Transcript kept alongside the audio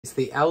It's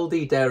the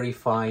Aldi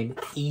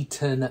Dairyfine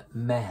Eaton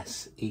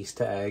Mess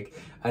Easter egg,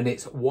 and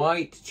it's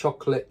white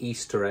chocolate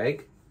Easter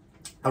egg.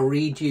 I'll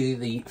read you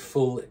the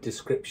full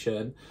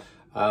description.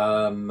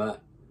 Hollow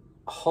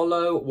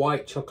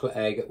white chocolate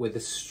egg with a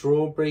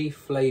strawberry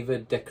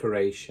flavoured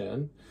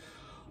decoration,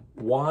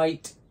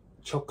 white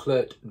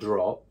chocolate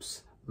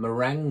drops,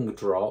 meringue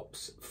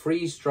drops,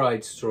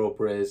 freeze-dried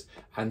strawberries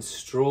and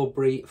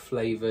strawberry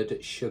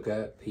flavoured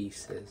sugar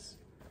pieces.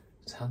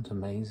 Sounds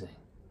amazing.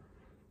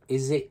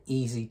 Is it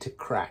easy to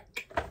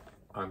crack?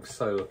 I'm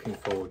so looking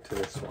forward to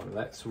this one.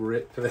 Let's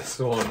rip this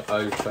one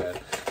open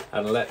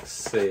and let's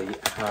see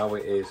how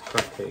it is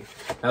cracking.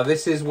 Now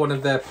this is one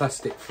of their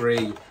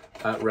plastic-free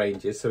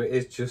ranges, so it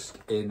is just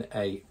in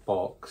a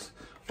box.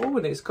 Oh,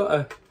 and it's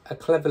got a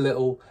clever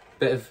little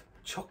bit of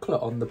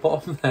chocolate on the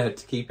bottom there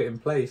to keep it in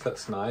place.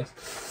 That's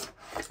nice.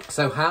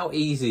 So how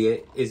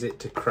easy is it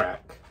to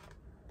crack?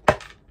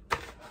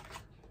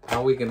 How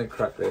are we going to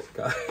crack this,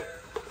 guy?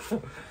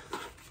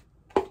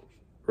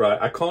 Right,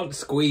 I can't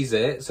squeeze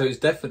it, so it's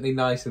definitely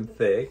nice and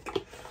thick.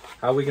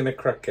 How are we going to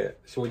crack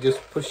it? Shall we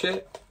just push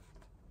it?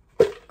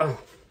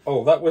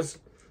 Oh, that was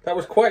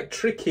quite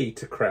tricky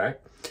to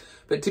crack.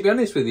 But to be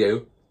honest with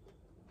you,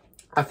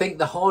 I think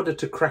the harder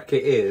to crack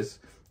it is,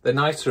 the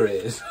nicer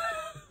it is.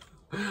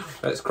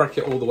 Let's crack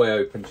it all the way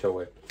open, shall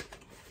we?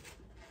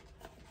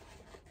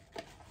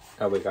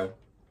 There we go.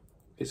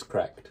 It's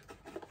cracked.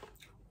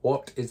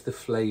 What is the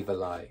flavour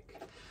like?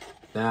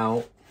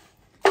 Now,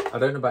 I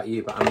don't know about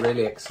you, but I'm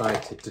really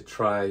excited to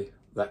try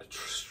that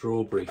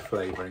strawberry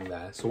flavouring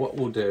there. So what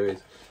we'll do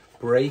is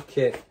break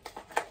it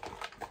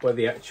where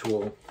the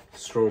actual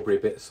strawberry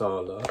bits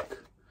are,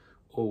 look.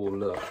 Oh,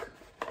 look.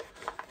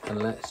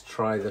 And let's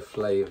try the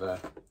flavour.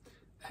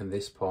 And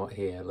this part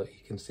here, look,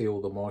 you can see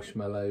all the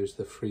marshmallows,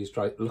 the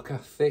freeze-dried. Look how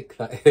thick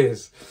that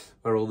is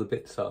where all the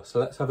bits are. So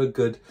let's have a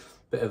good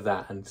bit of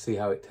that and see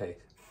how it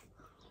tastes.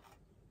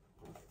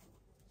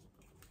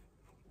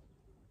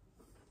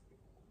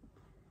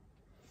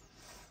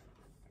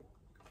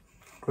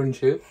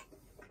 Crunchy.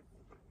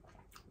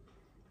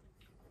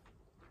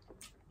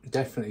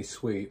 Definitely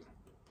sweet.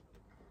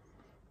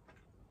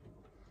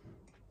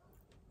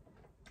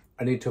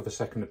 I need to have a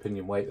second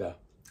opinion. Wait there.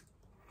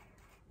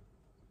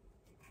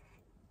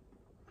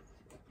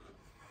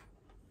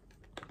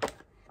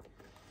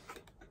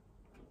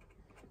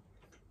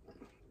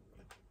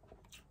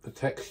 The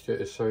texture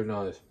is so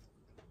nice.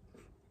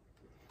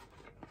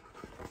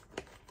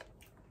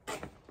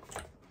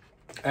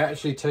 It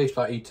actually tastes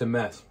like Eaton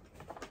mess.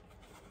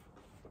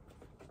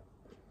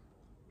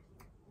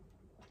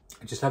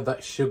 I just have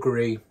that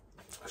sugary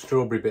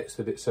strawberry bits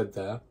that it said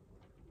there.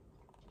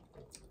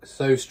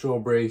 So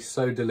strawberry,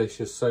 so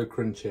delicious, so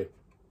crunchy.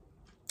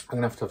 I'm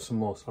gonna have to have some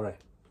more, sorry.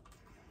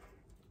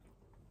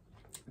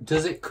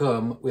 Does it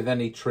come with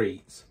any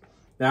treats?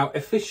 Now,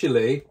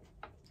 officially,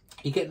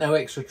 you get no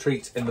extra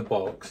treats in the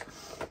box.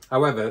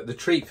 However, the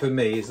treat for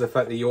me is the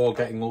fact that you're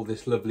getting all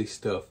this lovely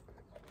stuff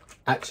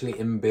actually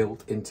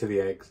inbuilt into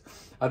the eggs.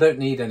 I don't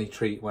need any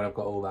treat when I've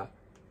got all that.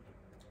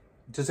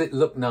 Does it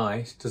look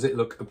nice? Does it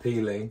look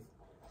appealing?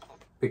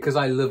 Because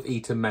I love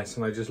Eaton mess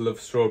and I just love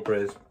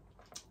strawberries,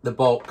 the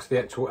box, the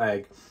actual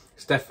egg,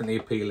 it's definitely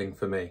appealing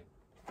for me.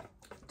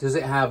 Does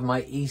it have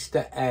my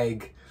Easter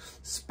egg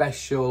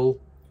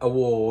special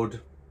award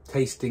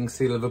tasting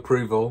seal of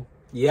approval?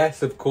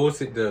 Yes, of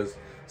course it does.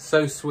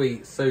 So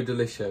sweet, so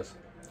delicious.